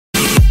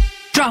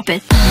Drop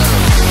it.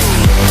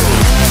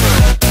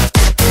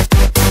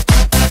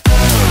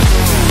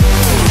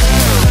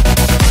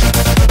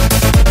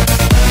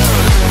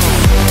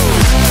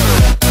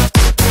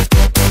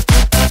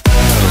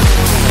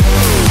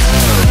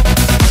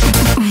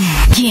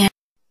 Yeah.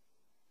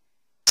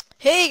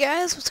 Hey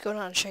guys, what's going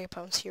on? Shaggy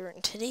Pounds here,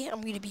 and today I'm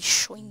going to be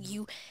showing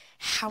you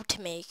how to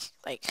make,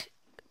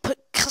 put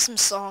custom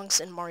songs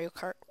in Mario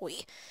Kart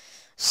Wii.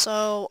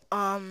 So,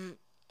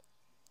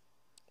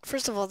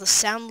 first of all, the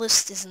sound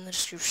list is in the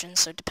description,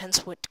 so it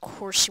depends what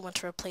course you want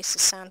to replace the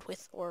sound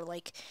with, or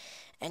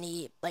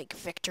any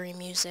victory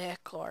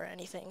music or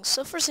anything.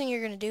 So first thing you're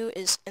going to do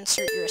is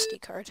insert your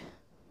SD card.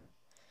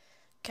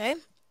 Okay?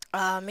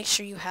 Make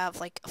sure you have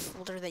a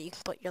folder that you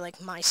can put your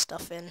my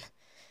stuff in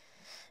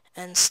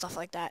and stuff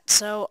like that.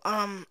 So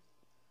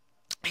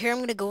here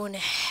I'm gonna go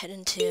ahead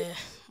into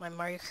my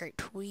Mario Kart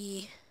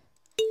Wii,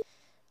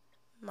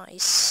 my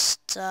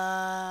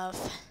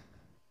stuff.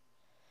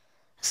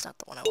 That's not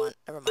the one I want.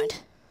 Never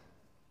mind.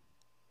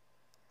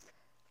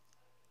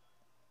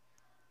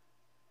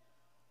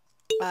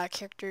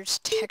 Characters,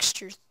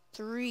 texture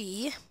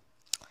 3,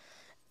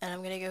 and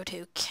I'm gonna go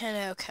to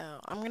Kanoko.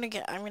 I'm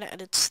gonna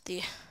edit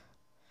the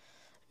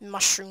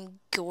Mushroom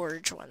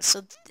Gorge one.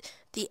 So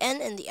the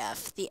N and the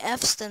F. The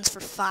F stands for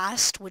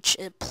fast, which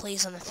it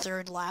plays on the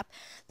third lap.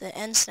 The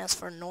N stands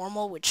for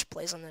normal, which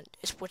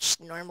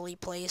normally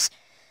plays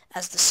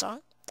as the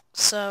song.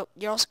 So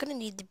you're also gonna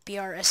need the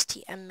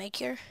BRSTM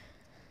maker.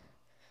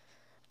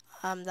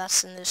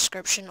 That's in the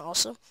description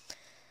also.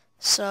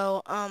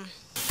 So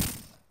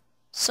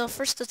so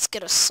first let's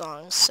get a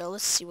song. So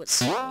let's see what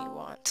song we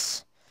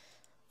want.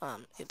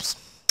 Oops.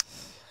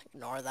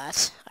 Ignore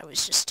that. I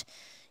was just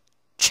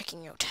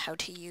checking out how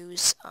to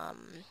use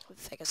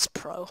Vegas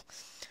Pro.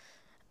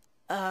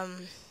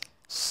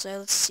 So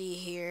let's see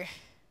here.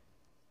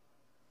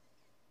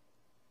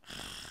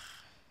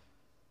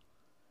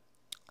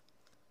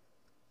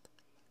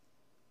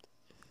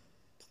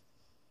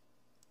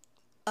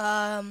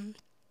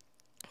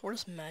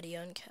 Where's Maddie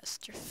on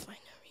Caster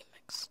Final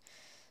Remix?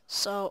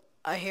 So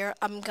here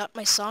I'm got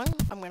my song.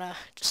 I'm gonna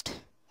just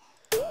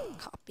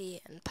copy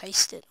and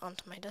paste it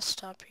onto my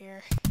desktop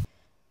here.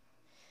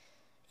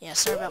 Yeah,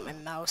 sorry about my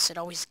mouse. It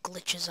always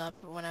glitches up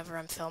whenever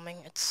I'm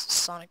filming. It's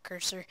Sonic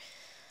Cursor.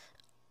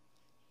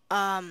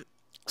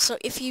 So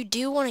if you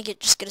do want to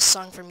just get a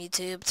song from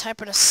YouTube,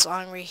 type in a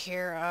song right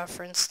here.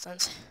 For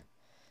instance,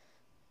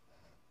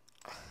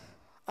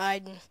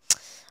 I'm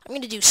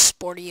gonna do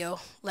Sportio.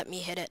 Let me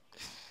hit it.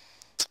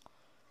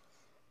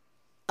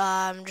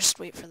 Just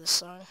wait for the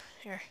song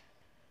here.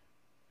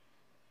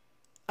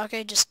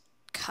 Okay, just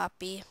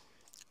copy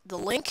the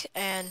link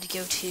and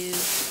go to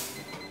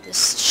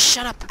this.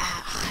 Shut up! I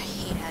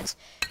hate ads.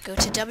 Go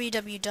to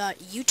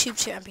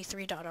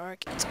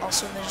www.youtube2mp3.org. It's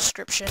also in the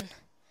description.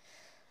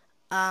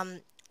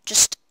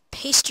 Just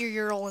paste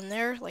your URL in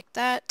there like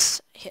that.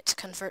 Hit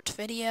convert to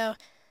video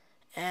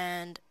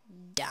and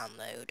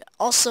download.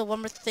 Also,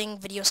 one more thing: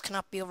 videos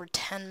cannot be over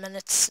 10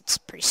 minutes. It's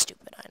pretty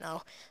stupid, I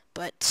know,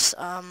 but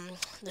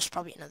there's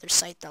probably another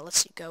site that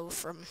lets you go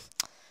from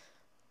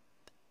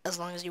as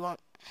long as you want.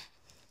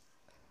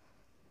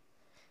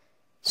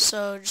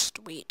 So just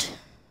wait.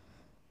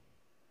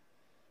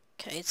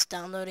 Okay, it's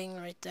downloading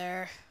right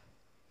there.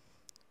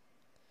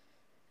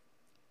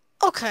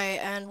 Okay,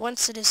 and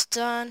once it is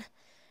done,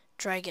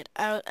 drag it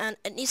out, and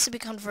it needs to be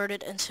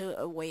converted into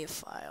a WAV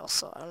file.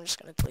 So I'm just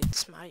gonna delete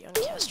this Maddie on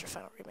Caster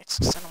Final Remix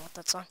because I don't want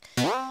that song.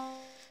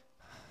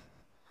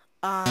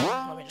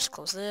 Let me just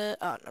close it.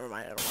 Oh, never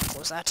mind, I don't want to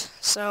close that.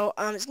 So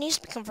it needs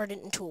to be converted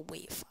into a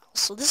WAV file.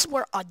 So this is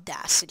where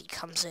Audacity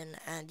comes in,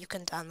 and you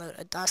can download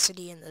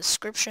Audacity in the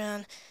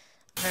description.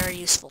 Very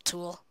useful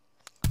tool.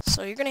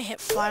 So you're gonna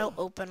hit File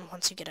Open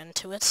once you get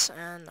into it,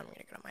 and I'm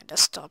gonna go to my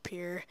desktop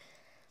here,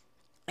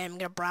 and I'm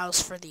gonna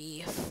browse for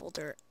the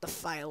folder, the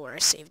file where I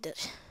saved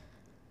it.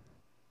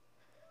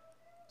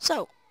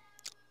 So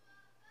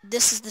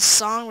this is the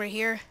song right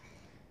here.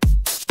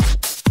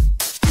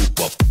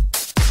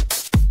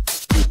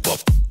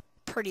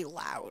 Pretty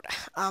loud.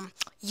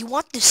 You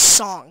want this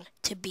song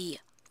to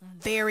be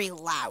very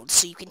loud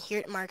so you can hear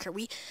it in Mario Kart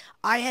Wii.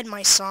 I had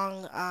my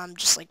song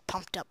just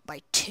pumped up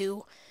by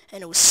 2,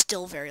 and it was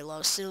still very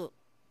low, so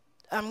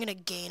I'm gonna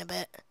gain a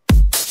bit.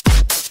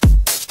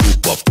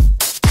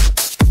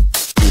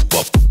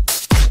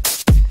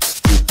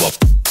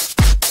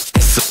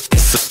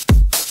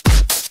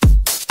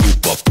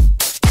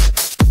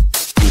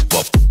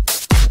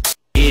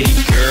 Hit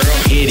it, girl,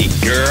 hit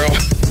it, girl,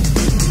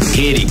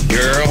 hit it,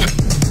 girl,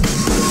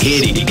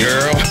 hit it,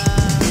 girl,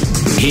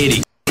 hit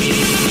it.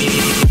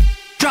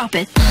 Drop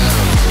it.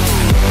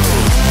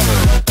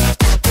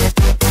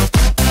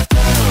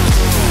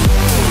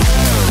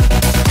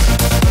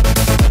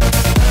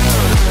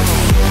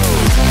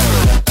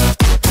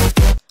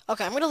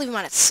 Okay, I'm gonna leave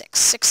mine at 6.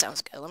 6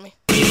 sounds good. Let me.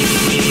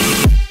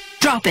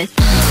 Drop it.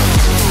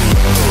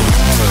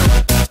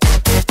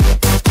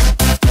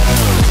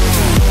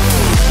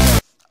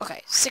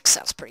 Okay, 6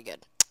 sounds pretty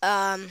good.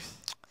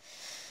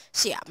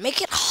 So yeah,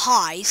 make it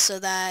high so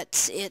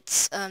that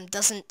it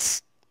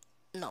doesn't.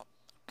 No,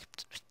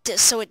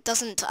 so it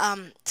doesn't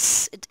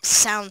it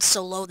sounds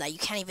so low that you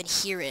can't even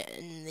hear it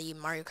in the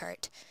Mario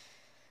Kart.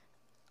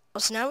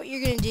 So now what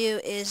you're gonna do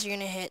is you're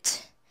gonna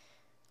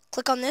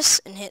click on this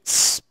and hit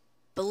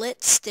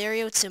split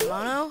stereo to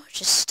mono.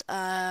 Just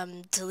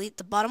delete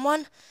the bottom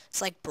one.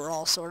 It's like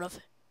Brawl sort of.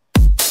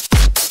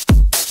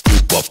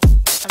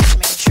 I'm just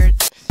making sure.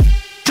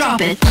 Drop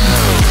it.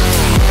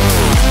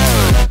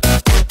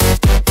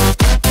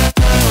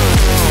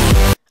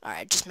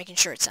 Alright, just making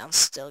sure it sounds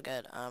still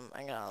good. I'm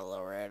gonna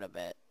lower it a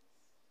bit.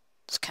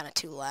 It's kind of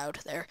too loud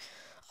there.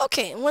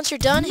 Okay, and once you're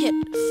done, hit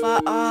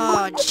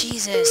oh,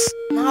 Jesus.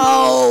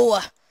 No!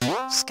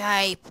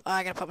 Skype. Oh,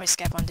 I gotta put my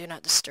Skype on Do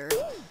Not Disturb.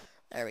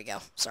 There we go.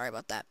 Sorry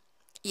about that.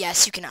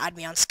 Yes, you can add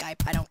me on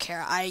Skype. I don't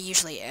care. I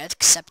usually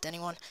accept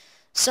anyone.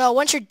 So,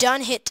 once you're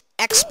done, hit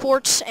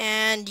export,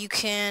 and you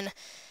can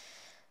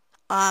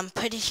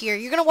put it here.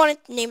 You're going to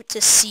want to name it to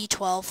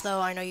C12, though.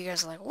 I know you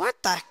guys are like,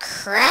 what the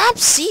crap?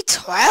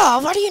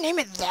 C12? Why do you name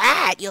it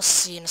that? You'll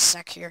see in a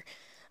sec here.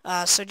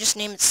 So just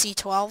name it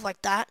C12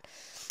 like that.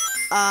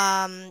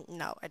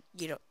 No,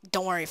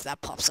 don't worry if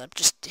that pops up.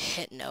 Just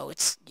hit no.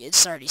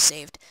 It's already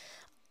saved.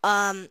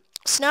 So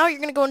now you're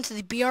going to go into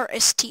the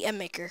BRSTM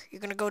maker. You're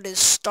going to go to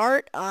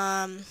start.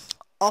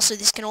 Also,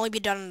 this can only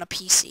be done on a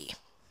PC.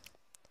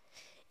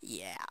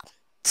 Yeah.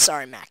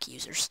 Sorry, Mac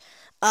users.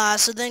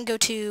 So then go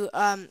to,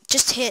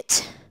 just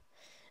hit,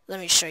 let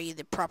me show you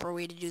the proper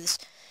way to do this.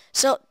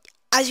 So,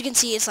 as you can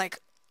see, it's like,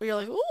 you're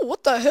like, oh,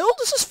 what the hell?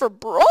 This is for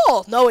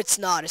Brawl. No, it's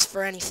not. It's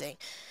for anything.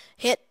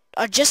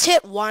 Just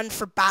hit 1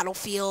 for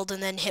Battlefield,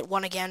 and then hit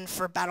 1 again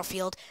for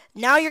Battlefield.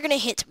 Now you're going to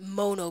hit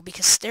mono,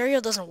 because stereo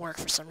doesn't work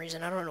for some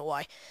reason. I don't know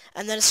why.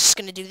 And then it's just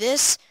going to do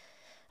this.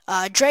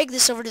 Drag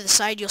this over to the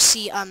side. You'll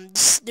see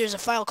there's a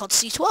file called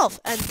C12,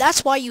 and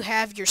that's why you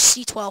have your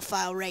C12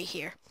 file right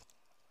here.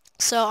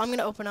 So I'm going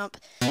to open up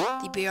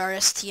the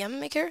BRSTM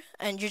maker,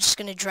 and you're just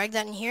going to drag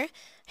that in here,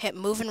 hit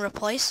move and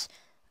replace,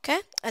 okay?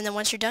 And then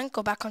once you're done,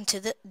 go back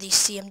onto the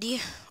CMD,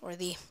 or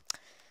the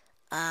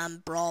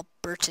Brawl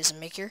Burtism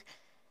maker.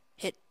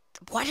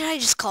 Why did I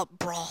just call it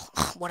Brawl?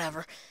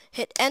 Whatever.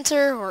 Hit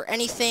enter or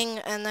anything,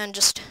 and then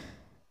just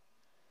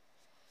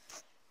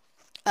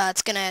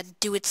it's going to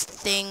do its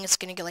thing. It's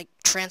going to like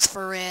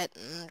transfer it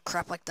and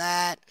crap like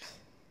that.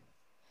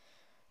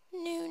 It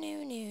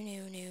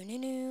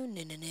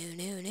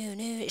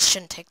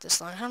shouldn't take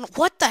this long. I don't know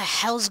what the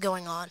hell's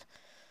going on.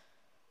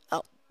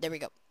 Oh, there we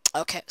go.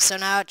 Okay, so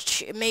now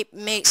it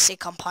may say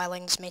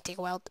compiling. This may take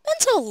a while.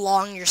 Depends how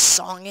long your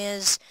song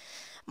is.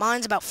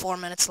 Mine's about 4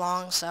 minutes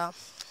long, so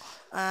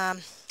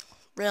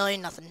really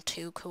nothing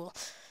too cool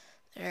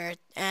there.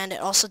 And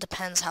it also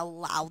depends how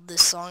loud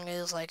this song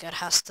is. Like, it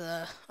has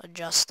to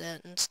adjust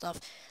it and stuff.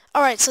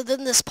 Alright, so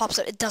then this pops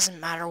up. It doesn't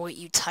matter what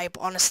you type.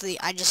 Honestly,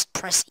 I just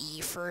press E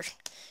for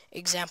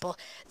example.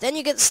 Then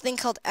you get this thing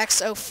called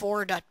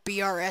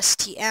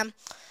x04.brstm.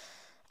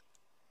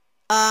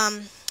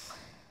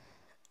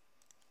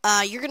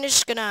 You're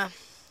just gonna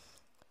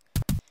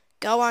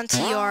go onto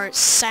your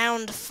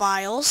sound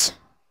files.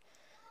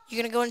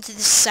 You're gonna go into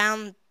the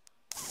sound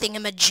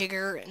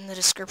thingamajigger in the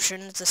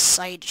description. It's a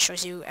site. It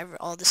shows you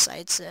all the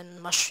sites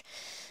and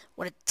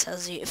what it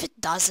tells you. If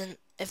it doesn't,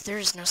 if there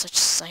is no such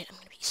site, I'm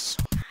gonna be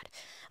so mad.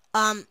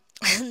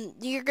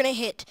 You're gonna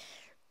hit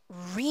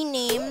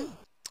rename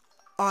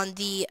on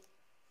the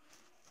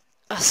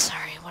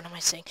sorry, what am I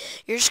saying?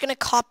 You're just gonna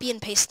copy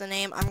and paste the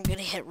name. I'm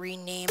gonna hit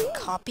rename,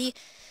 copy,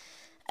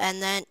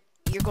 and then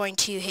you're going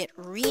to hit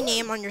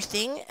rename on your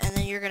thing, and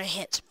then you're gonna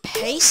hit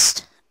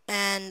paste,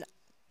 and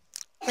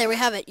there we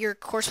have it. Your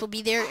course will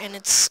be there, and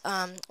it's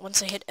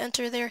once I hit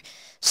enter there.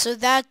 So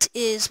that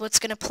is what's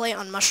gonna play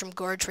on Mushroom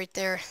Gorge right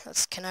there.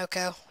 That's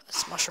Kanoko.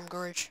 That's Mushroom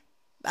Gorge.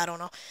 I don't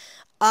know.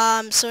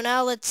 So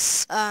now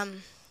let's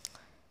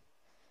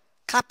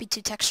copy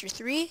to texture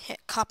 3,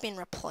 hit copy and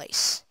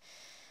replace.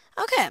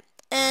 Okay,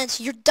 and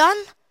you're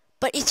done,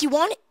 but if you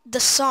want the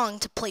song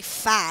to play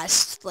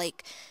fast,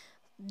 like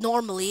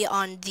normally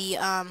on the,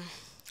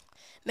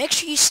 make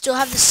sure you still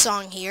have the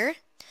song here.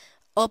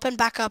 Open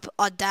back up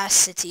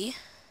Audacity.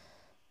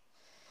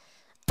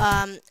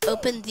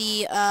 Open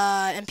the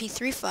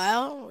MP3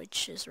 file,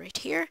 which is right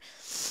here.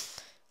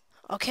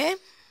 Okay.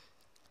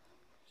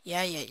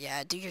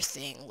 Yeah, do your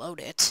thing, load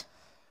it.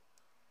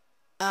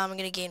 I'm going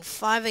to gain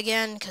 5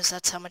 again, because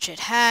that's how much it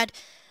had.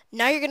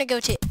 Now you're going to go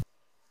to,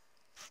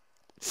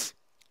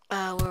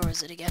 where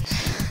was it again?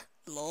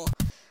 Lol.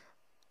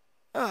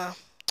 Oh,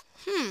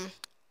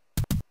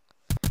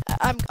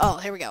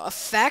 here we go.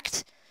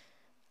 Effect.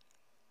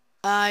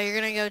 You're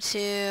going to go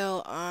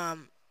to,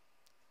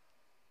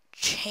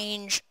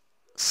 change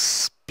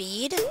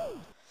speed,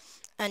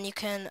 and you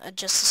can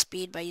adjust the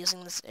speed by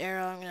using this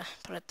arrow. I'm going to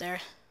put it there.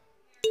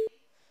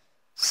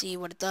 See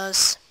what it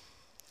does.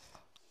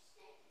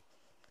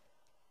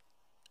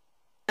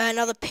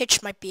 Now the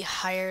pitch might be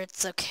higher.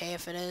 It's okay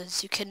if it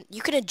is. You can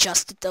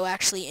adjust it though.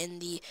 Actually, in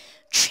the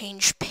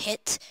change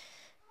pitch.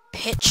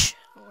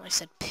 Oh, I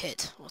said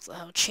pit. What the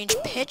hell? Change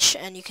pitch,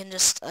 and you can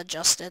just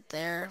adjust it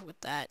there with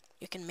that.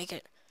 You can make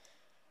it.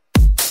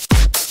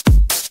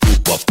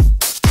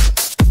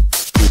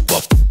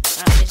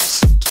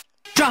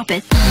 Drop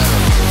it.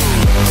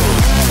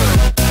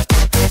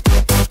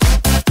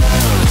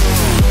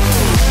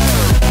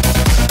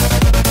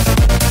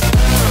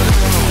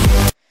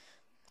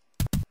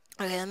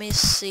 Okay, let me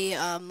see,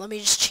 let me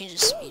just change the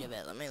speed a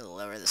bit. Let me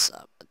lower this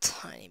up a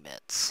tiny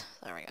bit.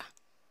 There we go.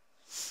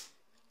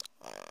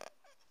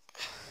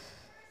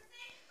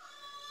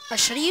 I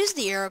should have used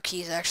the arrow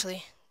keys,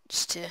 actually,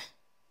 just to...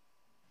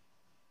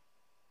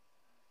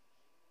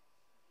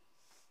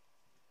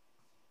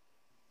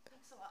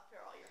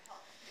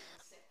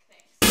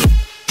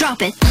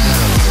 Drop it.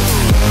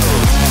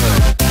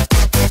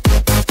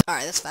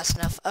 Alright, that's fast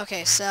enough.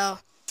 Okay, so,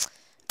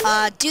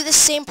 do the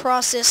same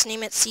process,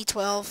 name it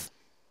C12.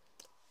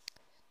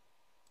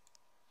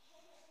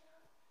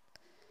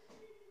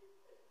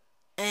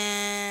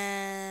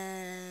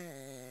 And...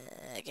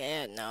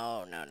 okay,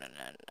 no.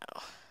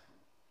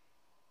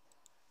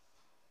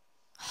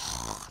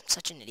 Oh, I'm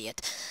such an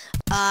idiot.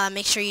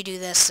 Make sure you do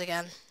this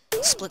again.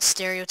 Split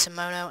stereo to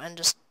mono and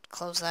just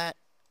close that.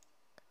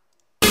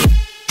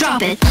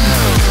 Drop it.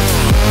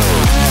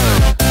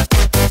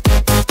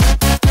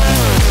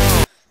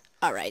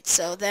 Alright,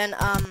 so then,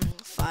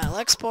 file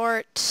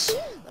export.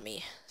 Let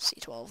me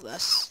C12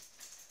 this.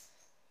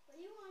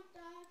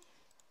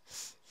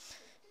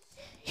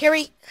 Here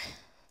we...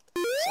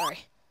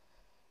 sorry.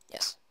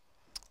 Yes.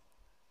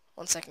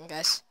 1 second,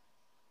 guys.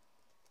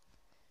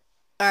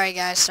 Alright,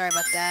 guys, sorry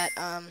about that.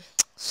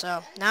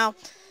 So, now,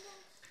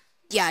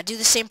 yeah, do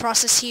the same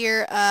process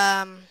here.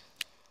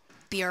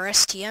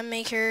 BRSTM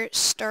maker,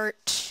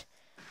 start,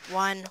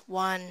 1,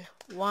 1,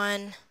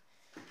 1.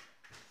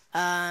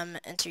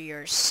 Enter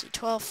your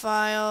C12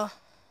 file.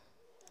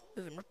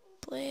 Move and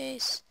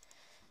replace.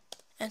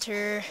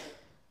 Enter.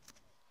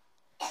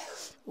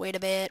 Wait a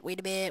bit.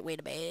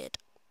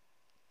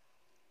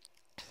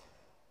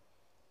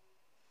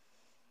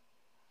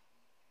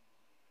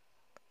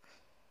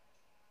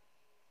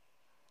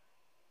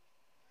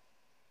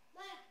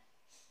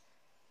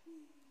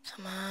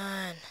 Come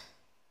on.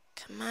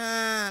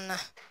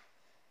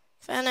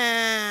 Finish.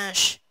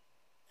 Finish.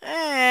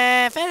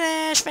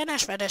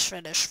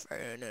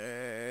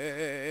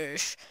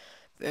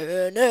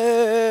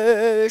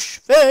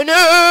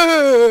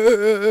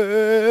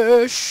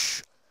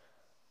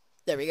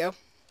 There we go.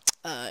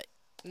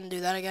 Do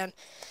that again.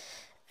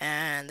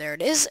 And there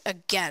it is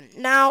again.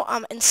 Now,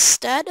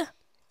 instead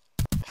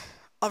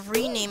of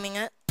renaming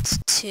it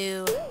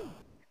to...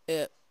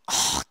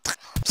 oh,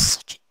 I'm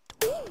such a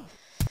dweeb.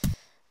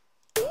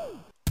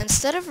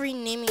 Instead of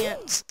renaming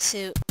it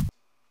to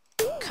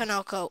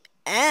Kanoko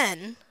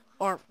N,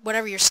 or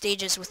whatever your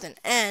stage is with an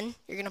N,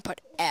 you're going to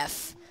put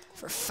F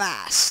for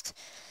fast.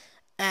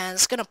 And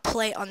it's going to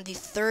play on the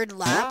 3rd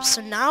lap.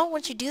 So now,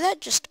 once you do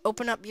that, just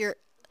open up your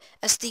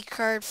SD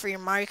card for your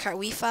Mario Kart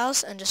Wii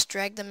files and just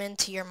drag them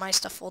into your My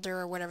Stuff folder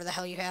or whatever the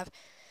hell you have.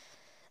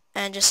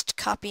 And just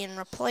copy and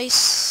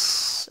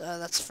replace.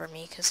 That's for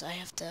me because I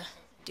have to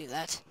do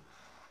that.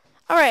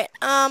 Alright,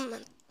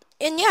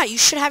 and yeah, you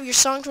should have your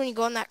songs when you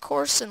go on that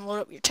course and load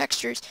up your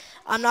textures.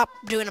 I'm not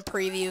doing a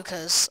preview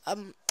because I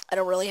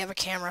don't really have a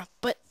camera.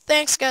 But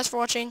thanks guys for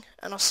watching,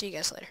 and I'll see you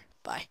guys later.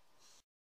 Bye.